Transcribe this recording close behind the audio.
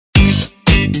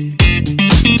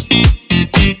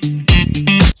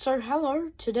hello,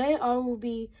 today I will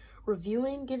be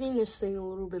giving this thing a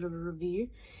little bit of a review.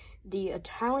 The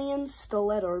Italian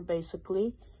stiletto,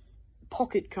 basically,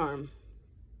 pocket comb.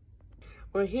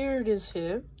 Well, here it is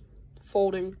here,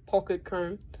 folding pocket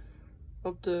comb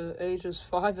up to ages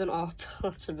 5 and up.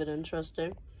 That's a bit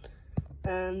interesting.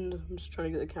 And I'm just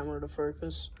trying to get the camera to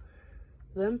focus.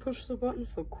 Then push the button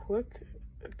for quick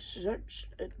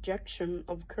ejection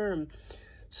of comb.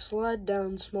 Slide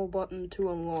down small button to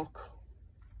unlock.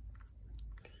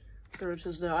 There it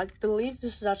is there. I believe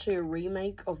this is actually a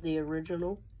remake of the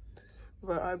original,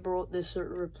 but I brought this,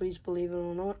 please believe it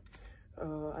or not.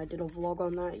 I did a vlog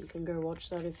on that. You can go watch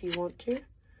that if you want to.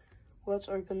 Let's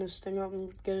open this thing up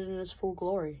and get it in its full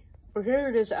glory. Well, here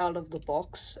it is out of the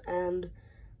box, and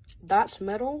that's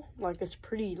metal. Like, it's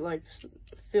pretty, like,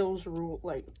 feels real,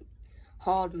 like,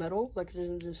 hard metal. Like, it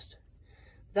isn't just,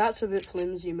 that's a bit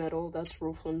flimsy metal. That's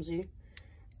real flimsy.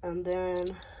 And then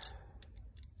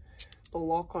the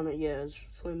lock on it, yeah, is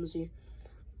flimsy.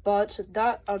 But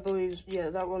that, I believe, yeah,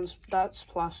 that's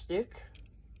plastic.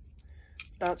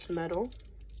 That's metal.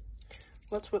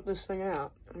 Let's whip this thing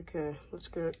out. Okay, let's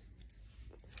go.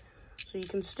 So you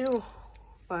can still,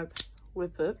 like,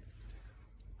 whip it.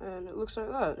 And it looks like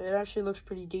that. It actually looks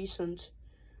pretty decent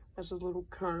as a little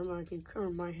comb. I can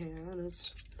comb my hair, and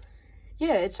it's,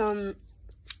 yeah, it's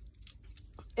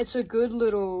a good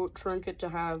little trinket to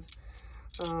have.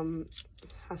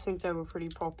 I think they were pretty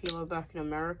popular back in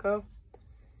America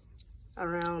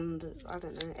around, I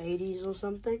don't know, 80s or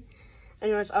something.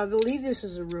 Anyways, I believe this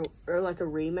is a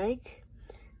remake.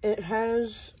 It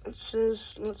says,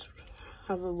 let's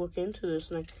have a look into this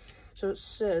thing. So it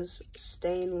says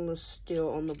stainless steel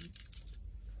on the,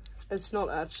 it's not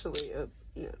actually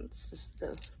it's just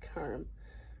a comb.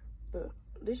 But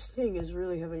this thing is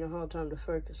really having a hard time to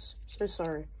focus. So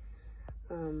sorry.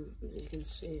 As you can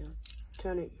see, I'll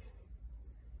turn it.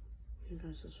 It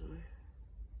goes this way.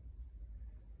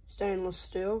 Stainless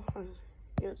steel.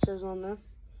 Yeah, it says on there.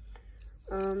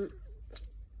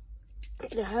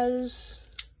 It has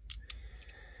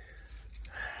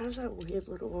that weird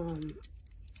little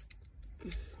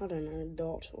I don't know,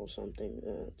 dot or something.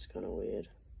 It's kind of weird.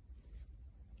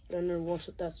 I don't know what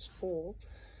that's for.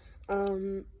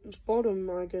 Bottom,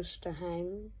 I guess, to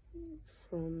hang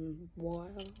from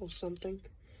wire or something.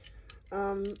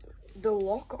 The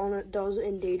lock on it does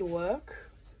indeed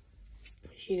work.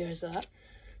 She knows that.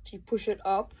 So you push it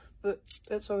up, but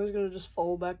it's always going to just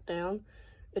fold back down.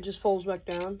 It just folds back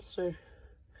down, so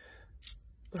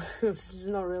this is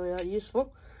not really that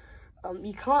useful.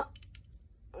 You can't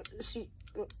see,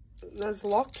 that's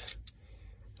locked.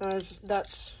 That's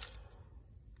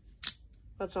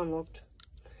unlocked.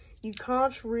 You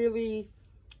can't really,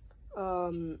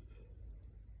 you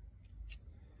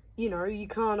know, you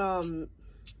can't,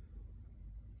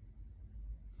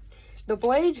 the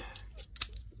blade,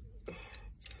 you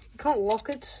can't lock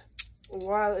it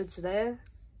while it's there.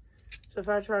 So if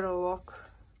I try to lock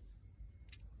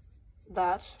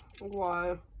that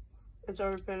while it's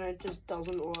open, it just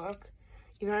doesn't work.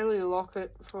 You can only lock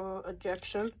it for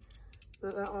ejection.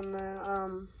 Put that on there.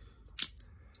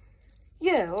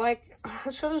 Yeah, like,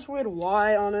 it's got this weird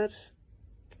Y on it.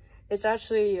 It's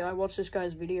actually, I watched this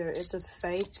guy's video. It's a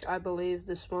fake, I believe,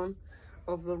 this one,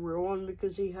 of the real one,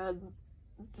 because he had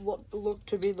what looked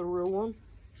to be the real one.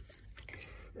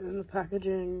 And the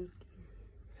packaging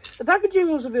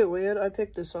was a bit weird. I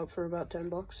picked this up for about 10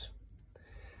 bucks.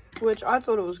 Which I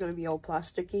thought it was going to be all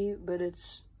plasticky, but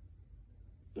it's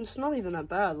not even that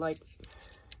bad. Like,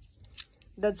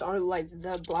 that's our, like,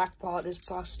 the black part is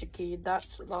plasticky.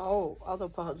 That's the whole other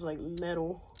part's like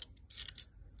metal.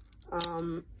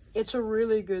 It's a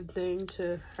really good thing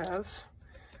to have.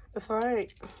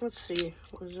 Let's see,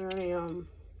 was there any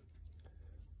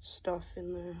stuff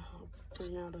in there? I'll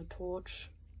bring out a torch.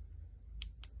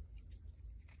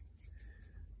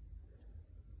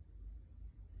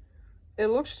 It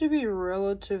looks to be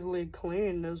relatively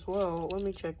clean as well. Let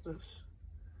me check this.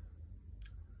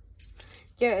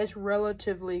 Yeah, it's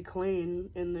relatively clean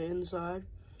in the inside.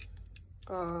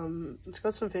 It's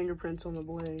got some fingerprints on the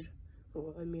blade.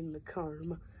 Well, I mean the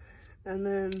comb. And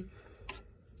then,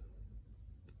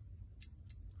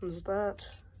 there's that.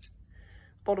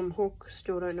 Bottom hook,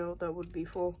 still don't know what that would be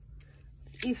for.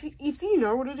 If you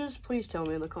know what it is, please tell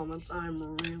me in the comments. I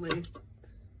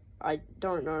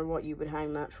don't know what you would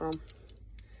hang that from.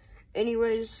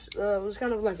 Anyways, it was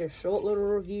kind of like a short little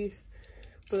review,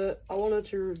 but I wanted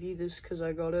to review this because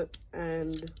I got it,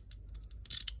 and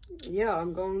yeah,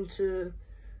 I'm going to,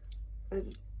 I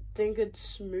think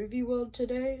it's Movie World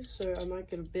today, so I might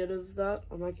get a bit of that.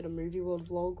 I might get a Movie World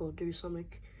vlog or do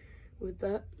something with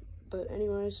that, but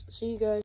anyways, see you guys.